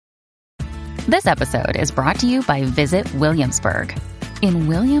This episode is brought to you by Visit Williamsburg. In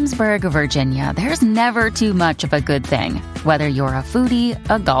Williamsburg, Virginia, there's never too much of a good thing. Whether you're a foodie,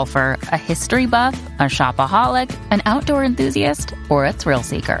 a golfer, a history buff, a shopaholic, an outdoor enthusiast, or a thrill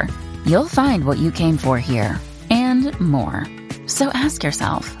seeker, you'll find what you came for here and more. So ask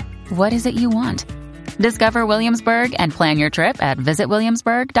yourself, what is it you want? Discover Williamsburg and plan your trip at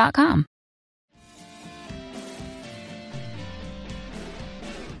visitwilliamsburg.com.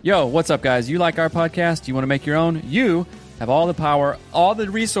 Yo, what's up, guys? You like our podcast? You want to make your own? You have all the power, all the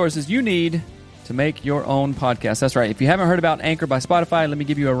resources you need to make your own podcast. That's right. If you haven't heard about Anchor by Spotify, let me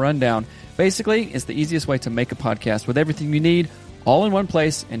give you a rundown. Basically, it's the easiest way to make a podcast with everything you need all in one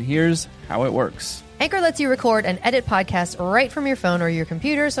place, and here's how it works. Anchor lets you record and edit podcasts right from your phone or your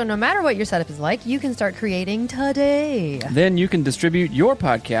computer, so no matter what your setup is like, you can start creating today. Then you can distribute your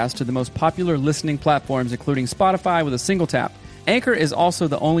podcast to the most popular listening platforms, including Spotify, with a single tap. Anchor is also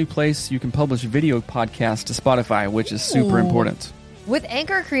the only place you can publish video podcasts to Spotify, which is super important. With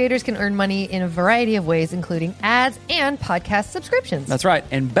Anchor, creators can earn money in a variety of ways, including ads and podcast subscriptions. That's right.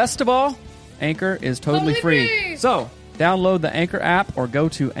 And best of all, Anchor is totally free. So download the Anchor app or go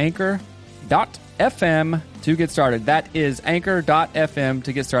to anchor.fm to get started. That is anchor.fm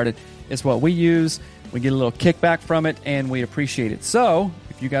to get started. It's what we use. We get a little kickback from it, and we appreciate it. So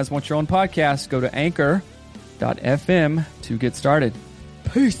if you guys want your own podcast, go to anchor.fm to get started.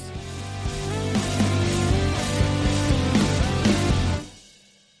 Peace.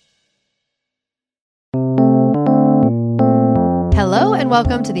 Hello and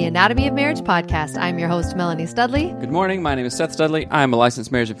welcome to the Anatomy of Marriage podcast. I'm your host, Melanie Studley. Good morning. My name is Seth Studley. I'm a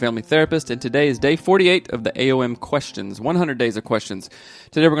licensed marriage and family therapist, and today is day 48 of the AOM questions, 100 days of questions.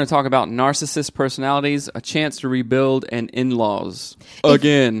 Today we're going to talk about narcissist personalities, a chance to rebuild, and in-laws.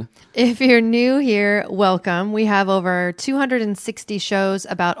 Again. If you're new here, welcome. We have over 260 shows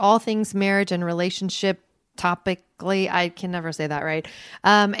about all things marriage and relationship topically. I can never say that right.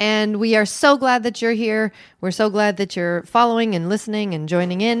 And we are so glad that you're here. We're so glad that you're following and listening and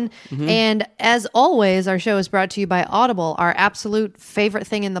joining in. Mm-hmm. And as always, our show is brought to you by Audible. Our absolute favorite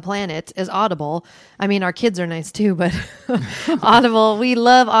thing in the planet is Audible. I mean, our kids are nice too, but Audible, we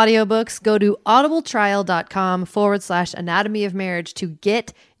love audiobooks. Go to audibletrial.com/anatomy of marriage to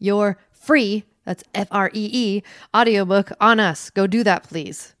get your free, that's FREE, audiobook on us. Go do that,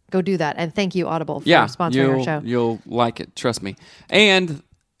 please. Go do that. And thank you, Audible, for sponsoring our show. You'll like it. Trust me. And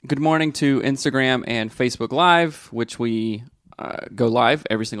good morning to Instagram and Facebook Live, which we go live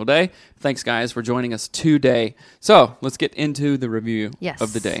every single day. Thanks, guys, for joining us today. So let's get into the review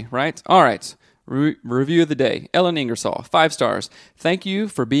of the day, right? All right. Review of the day. Ellen Ingersoll, 5 stars. Thank you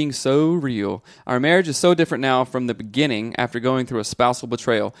for being so real. Our marriage is so different now from the beginning after going through a spousal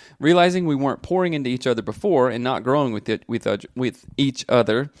betrayal. Realizing we weren't pouring into each other before and not growing with each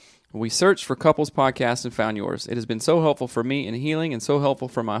other. We searched for couples podcasts and found yours. It has been so helpful for me in healing and so helpful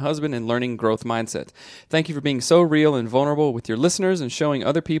for my husband in learning growth mindset. Thank you for being so real and vulnerable with your listeners and showing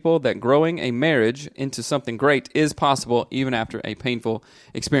other people that growing a marriage into something great is possible even after a painful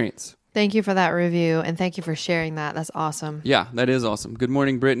experience. Thank you for that review, and thank you for sharing that. That's awesome. Yeah, that is awesome. Good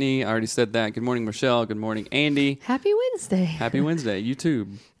morning, Brittany. I already said that. Good morning, Michelle. Good morning, Andy. Happy Wednesday. Happy Wednesday,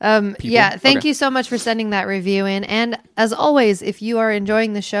 YouTube. Yeah, thank you so much for sending that review in. And as always, if you are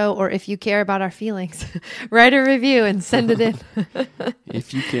enjoying the show or if you care about our feelings, write a review and send it in.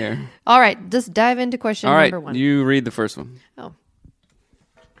 If you care. All right, just dive into question number 1. You read the first one. Oh.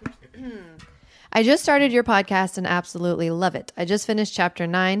 I just started your podcast and absolutely love it. I just finished chapter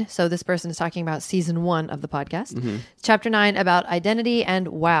 9. So this person is talking about season 1 of the podcast. Mm-hmm. Chapter 9 about identity, and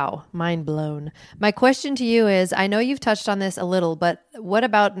wow, mind blown. My question to you is, I know you've touched on this a little, but what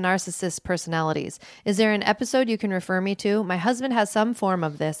about narcissist personalities? Is there an episode you can refer me to? My husband has some form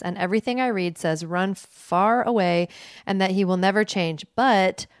of this, and everything I read says run far away and that he will never change,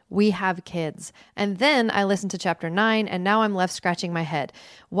 but we have kids. And then I listened to chapter 9 and now I'm left scratching my head.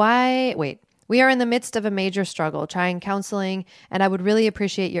 We are in the midst of a major struggle, trying counseling, and I would really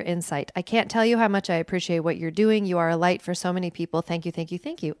appreciate your insight. I can't tell you how much I appreciate what you're doing. You are a light for so many people. Thank you, thank you,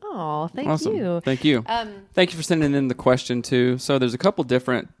 thank you. Oh, thank you. Thank you. Thank you for sending in the question, too. So there's a couple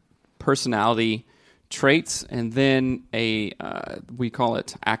different personality traits, and then we call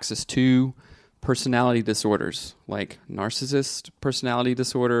it Axis 2 personality disorders, like narcissist personality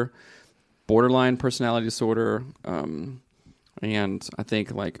disorder, borderline personality disorder, and I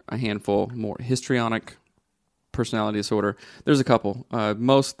think like a handful more histrionic personality disorder. There's a couple.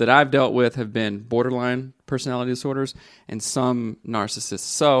 Most that I've dealt with have been borderline personality disorders and some narcissists.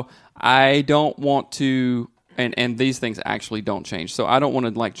 So I don't want to And these things actually don't change. So I don't want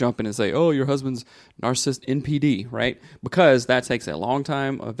to like jump in and say, oh, your husband's narcissist NPD, right? Because that takes a long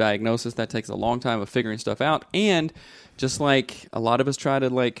time of diagnosis. That takes a long time of figuring stuff out. And just like a lot of us try to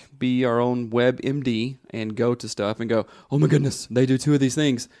like be our own web MD and go to stuff and go, oh my goodness, they do 2 of these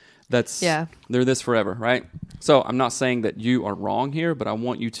things. They're this forever, right? So I'm not saying that you are wrong here, but I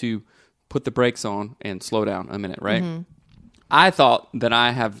want you to put the brakes on and slow down a minute, right? Mm-hmm. I thought that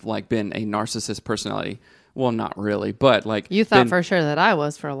I have like been a narcissist personality. Well, not really, but like you thought for sure that I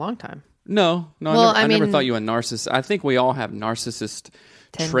was for a long time. No. Well, I never thought you were a narcissist. I think we all have narcissist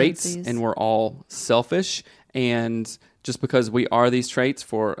traits, and we're all selfish. And just because we are these traits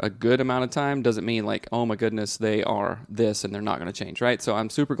for a good amount of time doesn't mean like, oh my goodness, they are this and they're not going to change, right? So I'm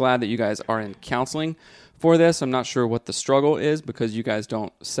super glad that you guys are in counseling for this. I'm not sure what the struggle is because you guys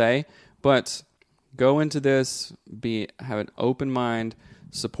don't say, but go into this, have an open mind,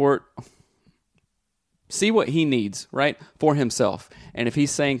 support, see what he needs, right, for himself. And if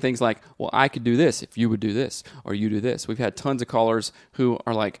he's saying things like, well, I could do this if you would do this or you do this. We've had tons of callers who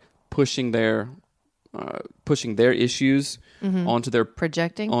are like pushing their issues onto their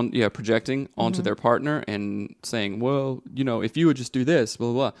projecting onto their partner and saying, well, if you would just do this,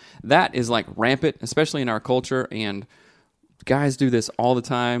 blah, blah, blah. That is like rampant, especially in our culture. And guys do this all the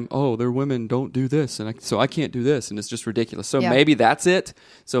time. Oh, they're women, don't do this. And so I can't do this. And it's just ridiculous. So maybe that's it.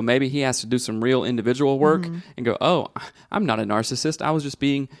 So maybe he has to do some real individual work and go, oh, I'm not a narcissist. I was just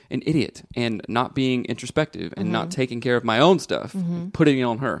being an idiot and not being introspective and not taking care of my own stuff, putting it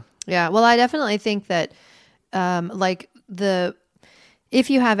on her. Yeah. Well, I definitely think that if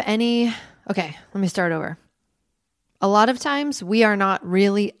you have any, okay, let me start over. A lot of times we are not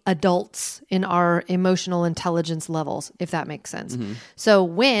really adults in our emotional intelligence levels, if that makes sense. Mm-hmm. So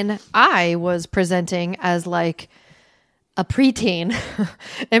when I was presenting as like a preteen,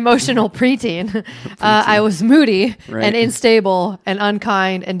 emotional preteen, I was moody and unstable and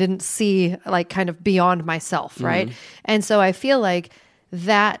unkind and didn't see like kind of beyond myself, right? And so I feel like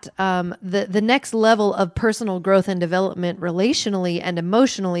that the next level of personal growth and development relationally and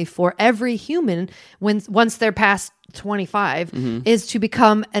emotionally for every human once they're past 25 is to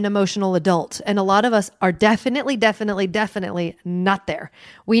become an emotional adult. And a lot of us are definitely not there.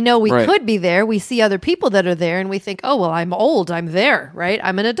 We know we could be there. We see other people that are there and we think, oh, well, I'm old. I'm there, right?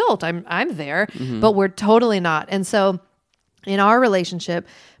 I'm an adult. I'm there, but we're totally not. And so in our relationship,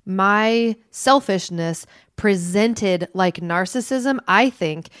 my selfishness presented like narcissism, I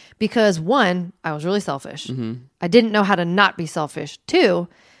think, because 1, I was really selfish. I didn't know how to not be selfish. 2,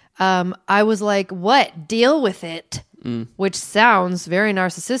 I was like, what? Deal with it. Which sounds very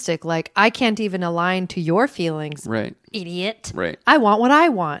narcissistic. Like, I can't even align to your feelings, idiot. Right. I want what I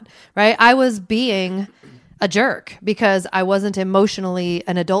want, right? I was being a jerk because I wasn't emotionally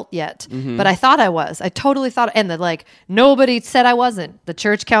an adult yet, but I thought I was. I totally thought, and like nobody said I wasn't. The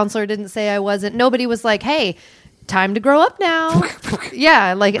church counselor didn't say I wasn't. Nobody was like, "Hey, time to grow up now."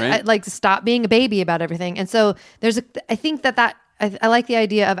 Like stop being a baby about everything. And so I think that I like the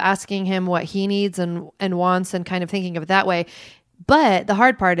idea of asking him what he needs and wants and kind of thinking of it that way. But the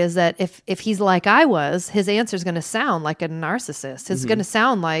hard part is that if he's like I was, his answer is going to sound like a narcissist. It's going to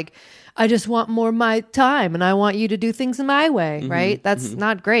sound like, I just want more my time and I want you to do things in my way, right? That's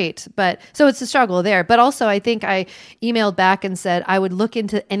not great. But so it's a struggle there. But also I think I emailed back and said I would look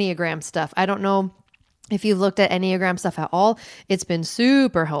into Enneagram stuff. I don't know if you've looked at Enneagram stuff at all. It's been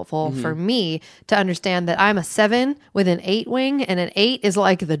super helpful for me to understand that I'm a 7 with an 8 wing, and an 8 is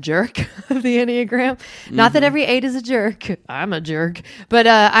like the jerk of the Enneagram. Not that every 8 is a jerk. I'm a jerk. But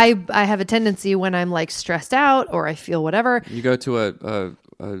I have a tendency when I'm like stressed out or I feel whatever. You go to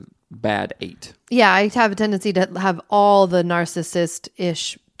a bad 8. Yeah, I have a tendency to have all the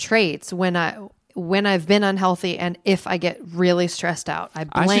narcissist-ish traits when I've been unhealthy and if I get really stressed out.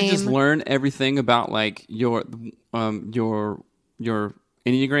 I should just learn everything about like your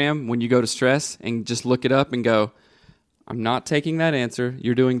Enneagram when you go to stress and just look it up and go, I'm not taking that answer.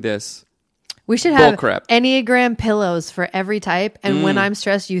 You're doing this. We should have Enneagram pillows for every type, and when I'm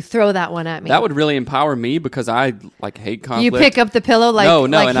stressed, you throw that one at me. That would really empower me because I like hate conflict. You pick up the pillow like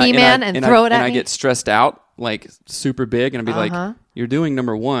He-Man and throw it at me? And I get stressed out like super big, and I'd be like, you're doing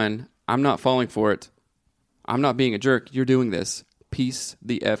number 1. I'm not falling for it. I'm not being a jerk. You're doing this. Peace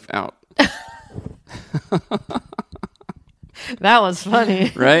the F out. That was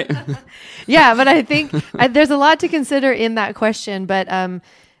funny. Right? Yeah, but I think there's a lot to consider in that question, but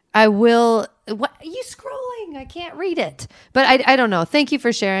I will... What are you scrolling? I can't read it. But I don't know. Thank you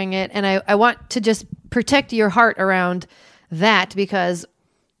for sharing it. And I want to just protect your heart around that because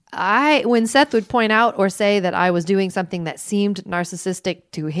when Seth would point out or say that I was doing something that seemed narcissistic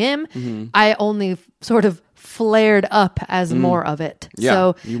to him, I only sort of flared up as more of it. Yeah,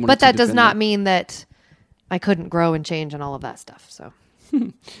 So, you wanted but to that does defend not it. mean that I couldn't grow and change and all of that stuff. So,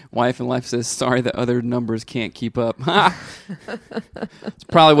 Wife in Life says, sorry that other numbers can't keep up. It's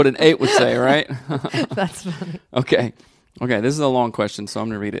probably what an 8 would say, right? that's funny. Okay, this is a long question, so I'm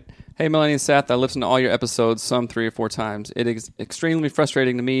going to read it. Hey, Melanie and Seth, I listened to all your episodes, some 3 or 4 times. It is extremely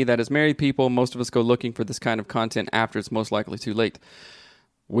frustrating to me that as married people, most of us go looking for this kind of content after it's most likely too late.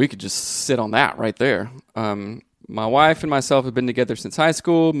 We could just sit on that right there. My wife and myself have been together since high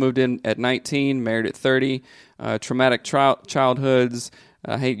school, moved in at 19, married at 30, traumatic childhoods.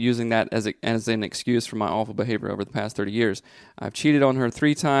 I hate using that as an excuse for my awful behavior over the past 30 years. I've cheated on her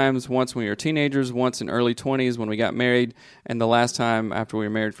 3 times, once when we were teenagers, once in early 20s when we got married, and the last time after we were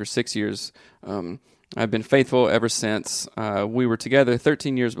married for 6 years. I've been faithful ever since. We were together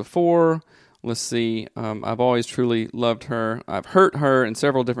 13 years before. Let's see. I've always truly loved her. I've hurt her in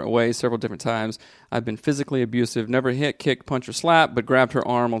several different ways, several different times. I've been physically abusive, never hit, kicked, punch, or slap, but grabbed her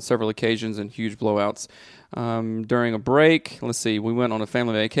arm on several occasions in huge blowouts. During a break, let's see, we went on a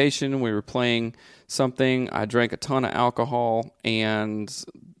family vacation. We were playing something. I drank a ton of alcohol, and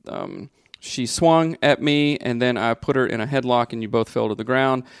she swung at me, and then I put her in a headlock, and you both fell to the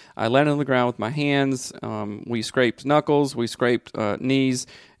ground. I landed on the ground with my hands. We scraped knuckles. We scraped knees,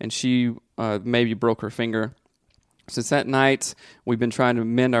 and she maybe broke her finger. Since that night, we've been trying to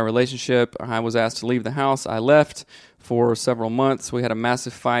mend our relationship. I was asked to leave the house. I left for several months. We had a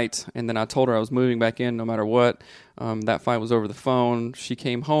massive fight, and then I told her I was moving back in no matter what. That fight was over the phone. She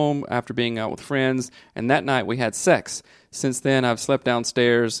came home after being out with friends, and that night we had sex. Since then, I've slept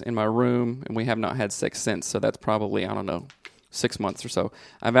downstairs in my room, and we have not had sex since, so that's probably, 6 months or so.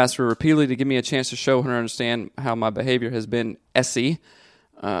 I've asked her repeatedly to give me a chance to show her and understand how my behavior has been essy.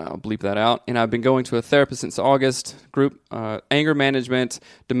 I'll bleep that out. And I've been going to a therapist since August, group anger management,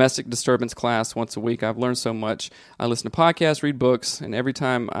 domestic disturbance class once a week. I've learned so much. I listen to podcasts, read books, and every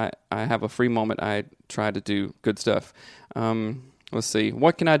time I have a free moment, I try to do good stuff. Let's see.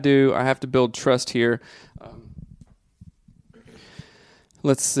 What can I do? I have to build trust here.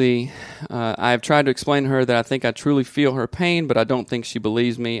 Let's see. I've tried to explain to her that I think I truly feel her pain, but I don't think she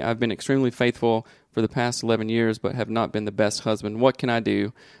believes me. I've been extremely faithful for the past 11 years, but have not been the best husband. What can I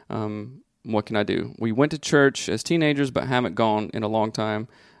do? What can I do? We went to church as teenagers, but haven't gone in a long time,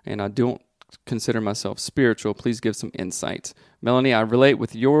 and I don't consider myself spiritual. Please give some insight. Melanie, I relate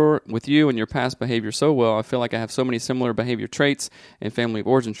with you and your past behavior so well. I feel like I have so many similar behavior traits and family of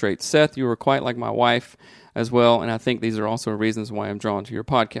origin traits. Seth, you were quite like my wife as well, and I think these are also reasons why I'm drawn to your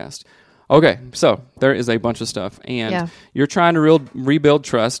podcast. Okay, so there is a bunch of stuff, and you're trying to rebuild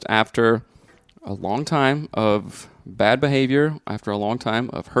trust after a long time of bad behavior, after a long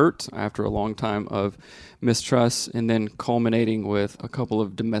time of hurt, after a long time of mistrust, and then culminating with a couple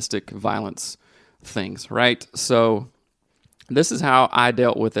of domestic violence things, right? So this is how I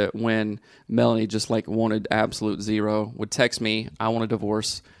dealt with it when Melanie just wanted absolute zero, would text me, I want a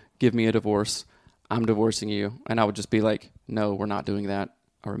divorce, give me a divorce, I'm divorcing you. And I would just be like, no, we're not doing that.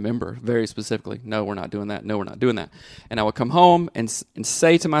 I remember very specifically, no, we're not doing that. No, we're not doing that. And I would come home and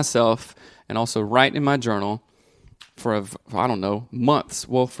say to myself, and also write in my journal for, months,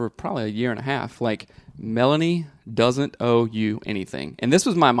 for probably a year and a half, Melanie doesn't owe you anything. And this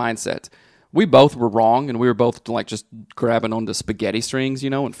was my mindset. We both were wrong, and we were both just grabbing onto spaghetti strings,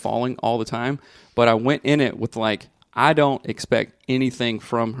 and falling all the time. But I went in it with I don't expect anything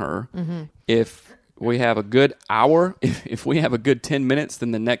from her. Mm-hmm. If we have a good hour, if we have a good 10 minutes,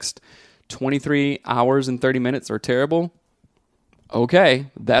 then the next 23 hours and 30 minutes are terrible. Okay,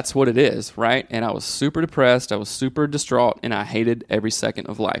 that's what it is, right? And I was super depressed, I was super distraught, and I hated every second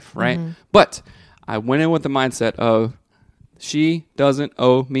of life, right? Mm-hmm. But I went in with the mindset of, she doesn't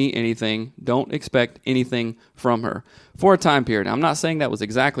owe me anything, don't expect anything from her for a time period. I'm not saying that was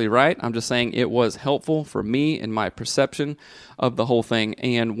exactly right, I'm just saying it was helpful for me and my perception of the whole thing.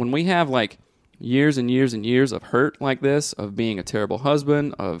 And when we have years and years and years of hurt like this, of being a terrible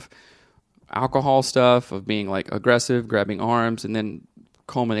husband, of alcohol stuff, of being aggressive, grabbing arms, and then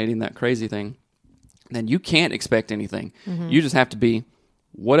culminating that crazy thing, then you can't expect anything. Mm-hmm. You just have to be,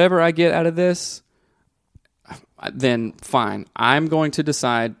 whatever I get out of this, then fine. I'm going to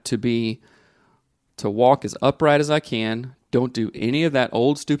decide to walk as upright as I can. Don't do any of that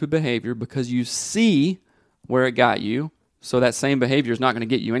old stupid behavior, because you see where it got you. So that same behavior is not going to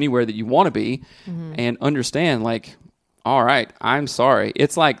get you anywhere that you want to be. Mm-hmm. And understand all right, I'm sorry.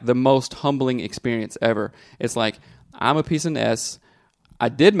 It's the most humbling experience ever. It's I'm a piece of S. I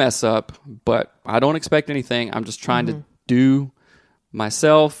did mess up, but I don't expect anything. I'm just trying to do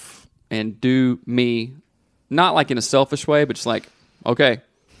myself and do me, not in a selfish way, but just okay,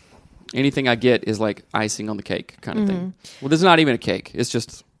 Anything I get is like icing on the cake kind of thing. Well, there's not even a cake. It's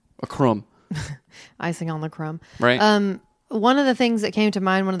just a crumb. Icing on the crumb. Right. One of the things that came to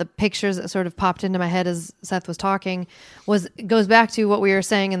mind, one of the pictures that sort of popped into my head as Seth was talking, goes back to what we were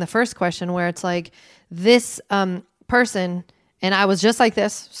saying in the first question, where it's like this person, and I was just like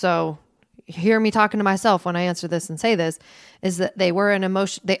this, so hear me talking to myself when I answer this and say this, is that they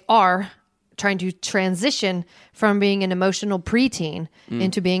are trying to transition from being an emotional preteen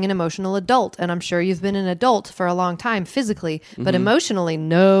into being an emotional adult. And I'm sure you've been an adult for a long time physically, but emotionally,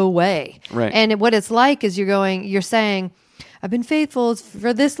 no way. Right. And what it's like is you're saying, I've been faithful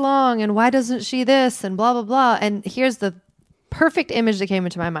for this long, and why doesn't she this, and blah, blah, blah. And here's the perfect image that came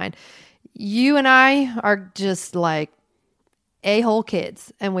into my mind. You and I are just like a-hole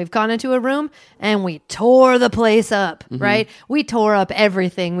kids, and we've gone into a room and we tore the place up, right? We tore up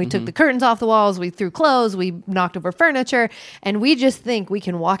everything. We took the curtains off the walls, we threw clothes, we knocked over furniture, and we just think we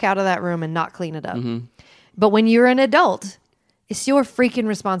can walk out of that room and not clean it up. But when you're an adult, it's your freaking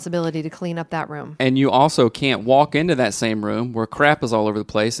responsibility to clean up that room. And you also can't walk into that same room where crap is all over the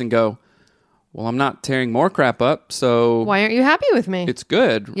place and go, well, I'm not tearing more crap up, so Why aren't you happy with me? it's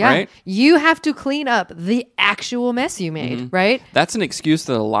good, Yeah. right? You have to clean up the actual mess you made, right? That's an excuse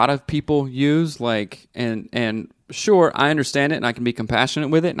that a lot of people use, like, and sure, I understand it, and I can be compassionate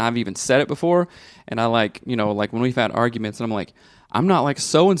with it, and I've even said it before, and I like when we've had arguments, and I'm like, I'm not like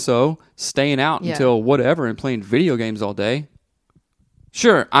so-and-so staying out until whatever and playing video games all day.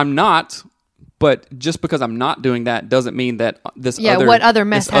 Sure, I'm not, but just because I'm not doing that doesn't mean that what other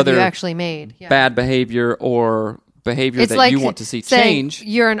mess have you actually made? Yeah. Bad behavior or behavior It's that like you want to see saying, change.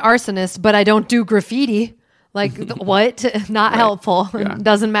 You're an arsonist, but I don't do graffiti. Like, what? Not helpful. Yeah.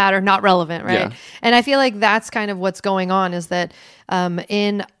 Doesn't matter. Not relevant, right? Yeah. And I feel like that's kind of what's going on is that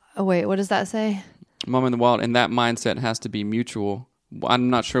what does that say? Mom in the Wild, and that mindset has to be mutual. I'm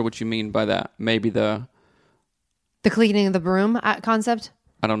not sure what you mean by that. Maybe the cleaning of the broom concept?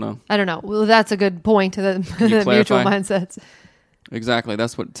 I don't know. Well, that's a good point to the mutual mindsets. Exactly.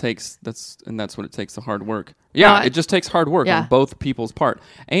 That's what it takes. That's what it takes, the hard work. Yeah, it just takes hard work on both people's part.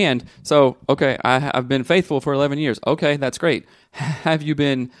 And so, okay, I've been faithful for 11 years. Okay, that's great. Have you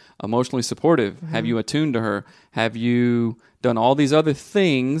been emotionally supportive? Have you attuned to her? Have you done all these other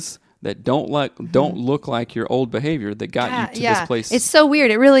things that don't look like your old behavior that got you to this place? It's so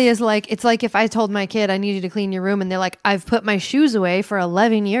weird. It really is like, it's like if I told my kid I need you to clean your room and they're like, I've put my shoes away for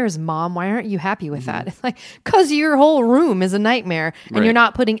 11 years, Mom. Why aren't you happy with that? It's like, because your whole room is a nightmare and you're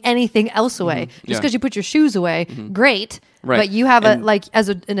not putting anything else away. Just because you put your shoes away, great. Right. But you have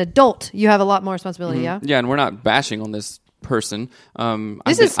an adult, you have a lot more responsibility, yeah? Yeah, and we're not bashing on this person.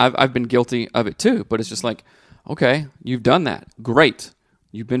 I've been guilty of it too, but it's just like, okay, you've done that. Great.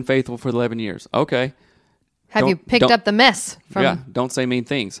 You've been faithful for 11 years. Okay. Have you picked up the mess? Don't say mean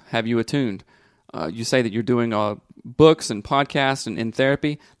things. Have you attuned? You say that you're doing books and podcasts and in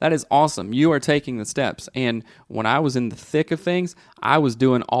therapy. That is awesome. You are taking the steps. And when I was in the thick of things, I was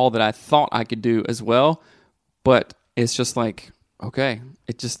doing all that I thought I could do as well. But it's just like, okay,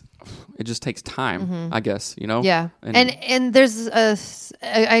 it just takes time, I guess, you know? Yeah. And there's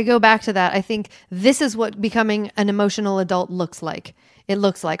I go back to that. I think this is what becoming an emotional adult looks like. It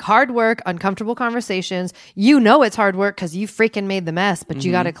looks like hard work, uncomfortable conversations. You know it's hard work because you freaking made the mess, but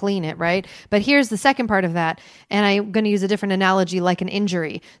you got to clean it, right? But here's the second part of that, and I'm going to use a different analogy, like an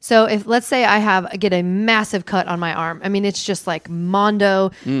injury. So if, let's say I get a massive cut on my arm. I mean, it's just like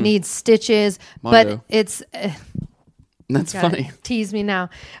Mondo, needs stitches, Mondo. but it's... That's funny. Tease me now.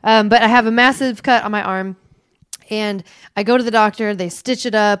 But I have a massive cut on my arm. And I go to the doctor, they stitch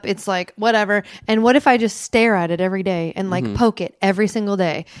it up. It's like, whatever. And what if I just stare at it every day and like poke it every single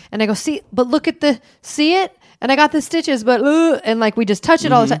day? And I go, see it? And I got the stitches, but, and like we just touch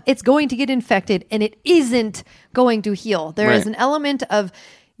it all the time. It's going to get infected and it isn't going to heal. There is an element of,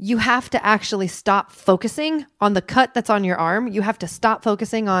 you have to actually stop focusing on the cut that's on your arm. You have to stop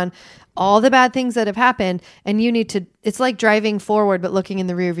focusing on all the bad things that have happened. And you need to, it's like driving forward, but looking in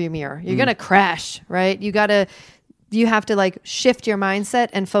the rearview mirror. You're going to crash, right? You have to like shift your mindset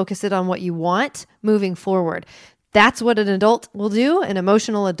and focus it on what you want moving forward. That's what an adult will do. An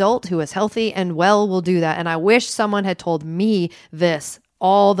emotional adult who is healthy and well will do that. And I wish someone had told me this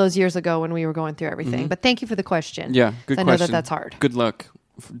all those years ago when we were going through everything. But thank you for the question. Yeah, good question. I know that's hard. Good luck.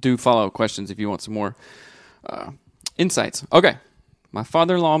 Do follow questions if you want some more insights. Okay. My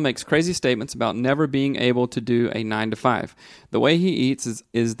father-in-law makes crazy statements about never being able to do a 9-to-5. The way he eats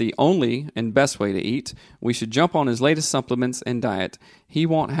is the only and best way to eat. We should jump on his latest supplements and diet. He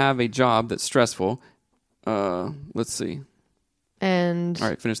won't have a job that's stressful. Let's see. And All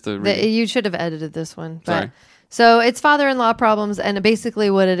right, finish the reading. you should have edited this one. But, Sorry. So it's father-in-law problems. And basically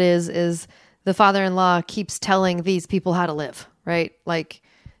what it is the father-in-law keeps telling these people how to live, right? Like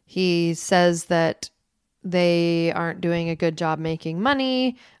he says that they aren't doing a good job making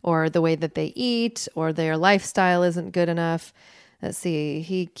money, or the way that they eat, or their lifestyle isn't good enough. Let's see.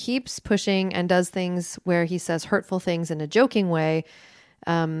 He keeps pushing and does things where he says hurtful things in a joking way.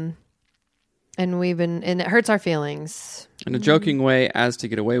 And it hurts our feelings. In a joking way, as to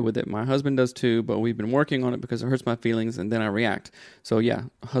get away with it. My husband does too, but we've been working on it because it hurts my feelings, and then I react. So yeah,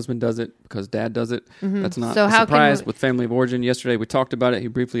 husband does it because dad does it. That's not a surprise with family of origin. Yesterday we talked about it. He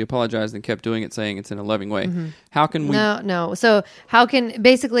briefly apologized and kept doing it, saying it's in a loving way. How can we... No. So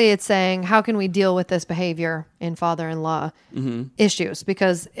basically it's saying, how can we deal with this behavior in father-in-law issues?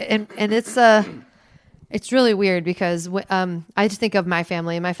 Because, and it's really weird because I just think of my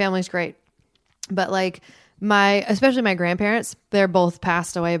family, and my family's great. But like especially my grandparents, they're both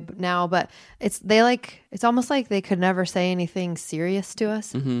passed away now, but it's almost like they could never say anything serious to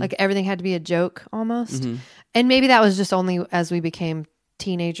us. Like everything had to be a joke almost. And maybe that was just only as we became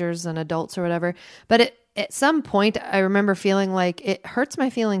teenagers and adults or whatever. But at some point I remember feeling like it hurts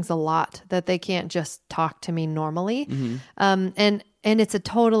my feelings a lot that they can't just talk to me normally. And it's a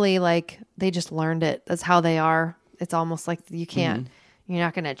totally like, they just learned it. That's how they are. It's almost like you can't, you're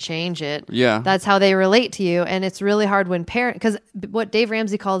not going to change it. Yeah. That's how they relate to you. And it's really hard when because what Dave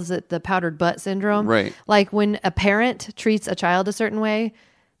Ramsey calls it, the powdered butt syndrome. Right. Like when a parent treats a child a certain way,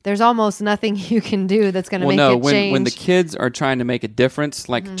 there's almost nothing you can do that's going to make it change. When the kids are trying to make a difference,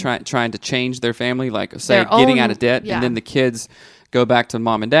 like trying to change their family, like say getting out of debt, and then the kids go back to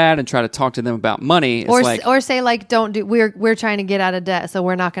mom and dad and try to talk to them about money. It's or say like, we're trying to get out of debt, so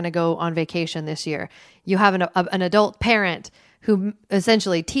we're not going to go on vacation this year. You have an adult parent who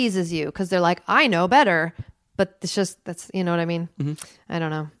essentially teases you because they're like, I know better, but that's, you know what I mean? I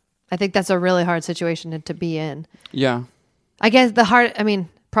don't know. I think that's a really hard situation to be in. Yeah. I guess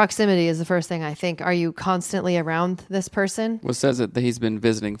proximity is the first thing I think. Are you constantly around this person? Well, it says that he's been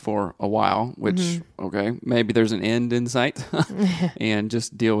visiting for a while, which, okay, maybe there's an end in sight and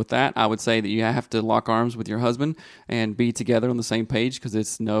just deal with that. I would say that you have to lock arms with your husband and be together on the same page, because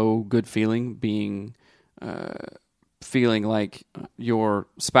it's no good feeling feeling like your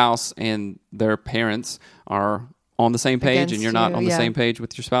spouse and their parents are on the same page and you're not on the same page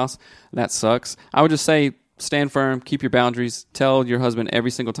with your spouse. That sucks. I would just say, stand firm, keep your boundaries, tell your husband every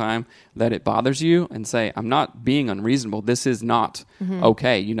single time that it bothers you, and say, I'm not being unreasonable. This is not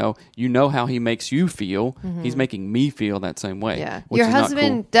okay. You know how he makes you feel. He's making me feel that same way. Yeah. Your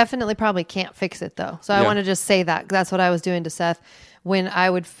husband definitely probably can't fix it though. So I want to just say that. That's what I was doing to Seth. When I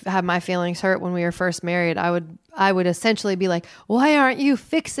would have my feelings hurt when we were first married, I would essentially be like, why aren't you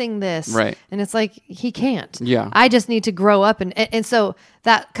fixing this? Right. And it's like, he can't. Yeah. I just need to grow up. And so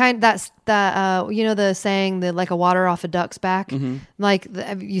that's the saying that like a water off a duck's back, like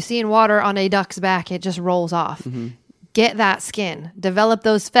you see in water on a duck's back, it just rolls off. Get that skin, develop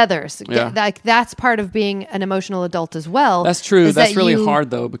those feathers. That's part of being an emotional adult as well. That's true. That's really hard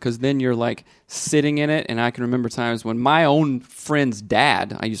though, because then you're like sitting in it. And I can remember times when my own friend's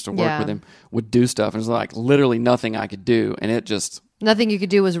dad, I used to work with him, would do stuff. And it was like literally nothing I could do. And it just... Nothing you could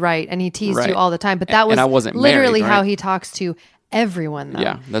do was right. And he teased you all the time. But that was I wasn't literally married, right? how he talks to everyone though.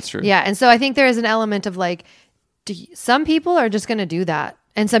 Yeah, that's true. Yeah. And so I think there is an element of like, some people are just going to do that.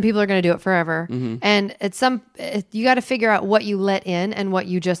 And some people are going to do it forever. And you got to figure out what you let in and what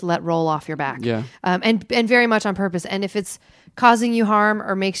you just let roll off your back. Yeah. And very much on purpose. And if it's causing you harm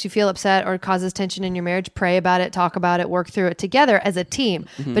or makes you feel upset or causes tension in your marriage, pray about it, talk about it, work through it together as a team.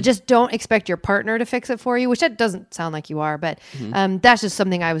 But just don't expect your partner to fix it for you, which that doesn't sound like you are. But that's just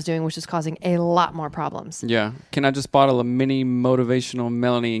something I was doing, which is causing a lot more problems. Yeah. Can I just bottle a mini motivational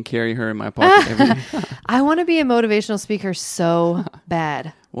Melanie and carry her in my pocket every day? I want to be a motivational speaker so bad.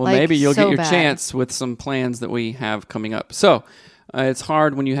 Well, maybe you'll get your chance with some plans that we have coming up. So it's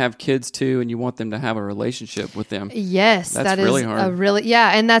hard when you have kids too, and you want them to have a relationship with them. Yes, that's really hard.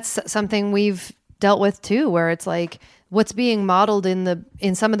 And that's something we've dealt with too, where it's like what's being modeled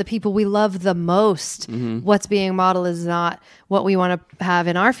in some of the people we love the most. What's being modeled is not what we want to have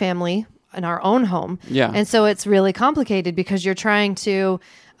in our family, in our own home. Yeah, and so it's really complicated because you're trying to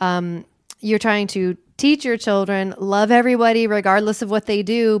teach your children, love everybody regardless of what they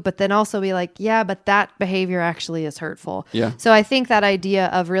do, but then also be like, yeah, but that behavior actually is hurtful. Yeah. So I think that idea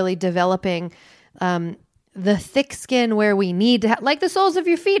of really developing the thick skin where we need to like the soles of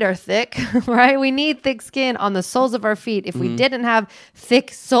your feet are thick, right? We need thick skin on the soles of our feet. If we didn't have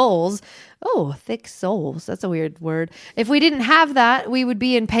thick soles, thick soles, that's a weird word. If we didn't have that, we would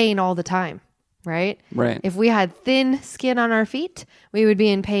be in pain all the time. right? Right. If we had thin skin on our feet, we would be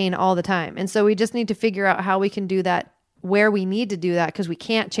in pain all the time. And so we just need to figure out how we can do that where we need to do that, because we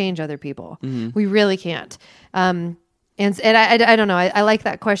can't change other people. We really can't. And I don't know. I like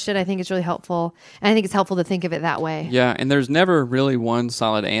that question. I think it's really helpful. And I think it's helpful to think of it that way. Yeah, and there's never really one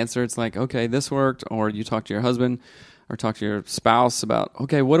solid answer. It's like, okay, this worked, or you talk to your husband or talk to your spouse about,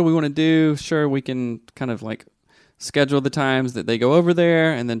 okay, what do we want to do? Sure, we can kind of like schedule the times that they go over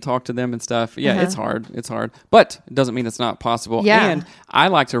there and then talk to them and stuff. Yeah, it's hard. It's hard. But it doesn't mean it's not possible. Yeah. And I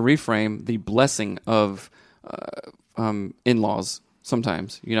like to reframe the blessing of in-laws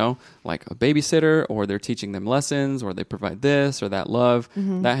sometimes, like a babysitter, or they're teaching them lessons, or they provide this or that love.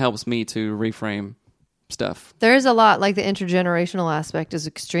 That helps me to reframe stuff. There is a lot, like the intergenerational aspect is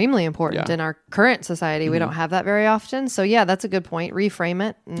extremely important in our current society. We don't have that very often. So yeah, that's a good point. Reframe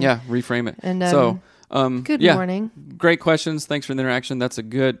it. Reframe it. And good morning. Great questions. Thanks for the interaction. That's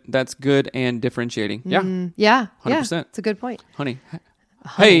good and differentiating. Yeah. 100%. It's a good point. Honey.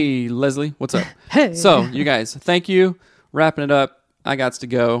 Hey, Leslie, what's up? Hey. So, you guys, thank you. Wrapping it up. I got to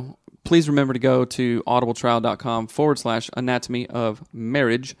go. Please remember to go to audibletrial.com/anatomy of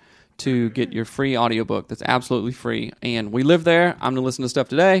marriage to get your free audiobook. That's absolutely free. And we live there. I'm going to listen to stuff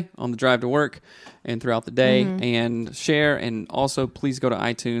today on the drive to work and throughout the day and share. And also, please go to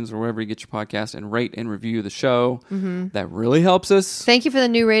iTunes or wherever you get your podcast and rate and review the show. That really helps us. Thank you for the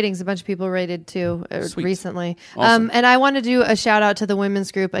new ratings. A bunch of people rated too Sweet. Recently. Awesome. And I want to do a shout out to the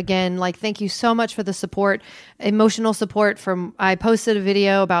women's group again. Like, thank you so much for the support, emotional support. I posted a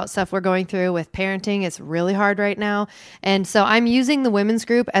video about stuff we're going through with parenting. It's really hard right now. And so I'm using the women's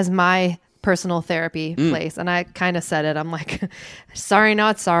group as my personal therapy place. And I kind of said it. I'm like, sorry,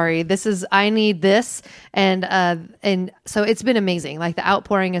 not sorry. I need this. And so it's been amazing. Like, the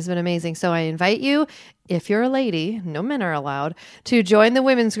outpouring has been amazing. So I invite you, if you're a lady, no men are allowed, to join the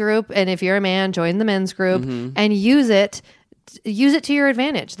women's group. And if you're a man, join the men's group and use it to your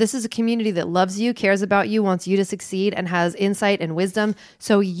advantage. This is a community that loves you, cares about you, wants you to succeed, and has insight and wisdom.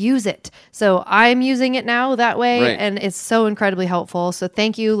 So use it. So I'm using it now that way, and it's so incredibly helpful. So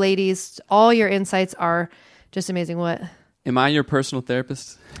thank you, ladies. All your insights are just amazing. What? Am I your personal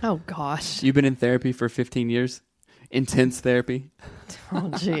therapist? Oh, gosh. You've been in therapy for 15 years? Intense therapy? Oh,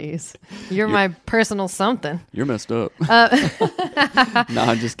 jeez. You're my personal something. You're messed up. No,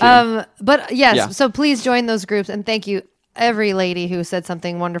 I'm just kidding. But yes, so please join those groups, and thank you. Every lady who said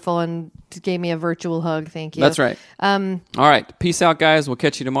something wonderful and gave me a virtual hug. Thank you. That's right. All right. Peace out, guys. We'll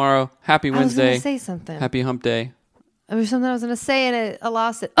catch you tomorrow. Happy Wednesday. I was going to say something. Happy hump day. There was something I was going to say and I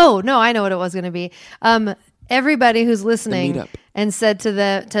lost it. Oh, no, I know what it was going to be. Everybody who's listening and said to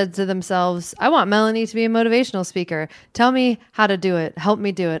themselves, I want Melanie to be a motivational speaker. Tell me how to do it. Help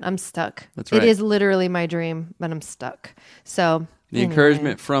me do it. I'm stuck. That's right. It is literally my dream, but I'm stuck. So the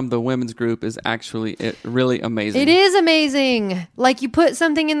encouragement from the women's group is actually really amazing. It is amazing. Like, you put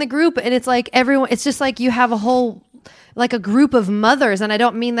something in the group and it's like everyone, it's just like you have a whole, like a group of mothers. And I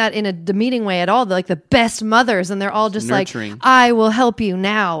don't mean that in a demeaning way at all. They're like the best mothers, and they're all just nurturing. Like, I will help you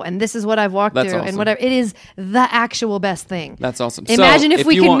now. And this is what I've walked through. Awesome. And whatever. It is the actual best thing. That's awesome. Imagine if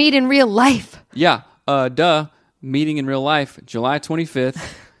we could meet in real life. Yeah. Meeting in real life, July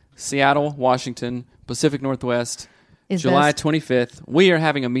 25th, Seattle, Washington, Pacific Northwest. July 25th. We are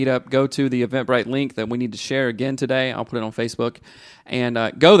having a meetup. Go to the Eventbrite link that we need to share again today. I'll put it on Facebook. And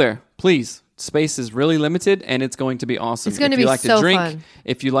go there, please. Space is really limited, and it's going to be awesome. It's going to be so fun. If you like to drink,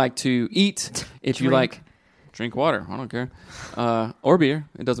 if you like to eat, if you like... Drink water. I don't care. Or beer.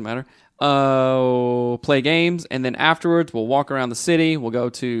 It doesn't matter. Play games, and then afterwards, we'll walk around the city. We'll go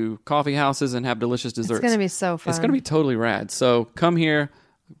to coffee houses and have delicious desserts. It's going to be so fun. It's going to be totally rad. So come here.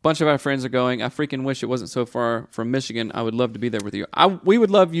 A bunch of our friends are going. I freaking wish it wasn't so far from Michigan. I would love to be there with you. We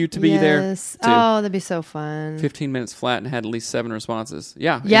would love you to be there too. Oh, that'd be so fun. 15 minutes flat and had at least 7 responses.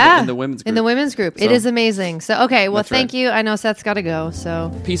 Yeah. In the women's group. In the women's group. So, it is amazing. So, okay. Well, thank you. I know Seth's got to go.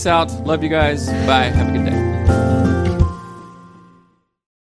 So peace out. Love you guys. Bye. Have a good day.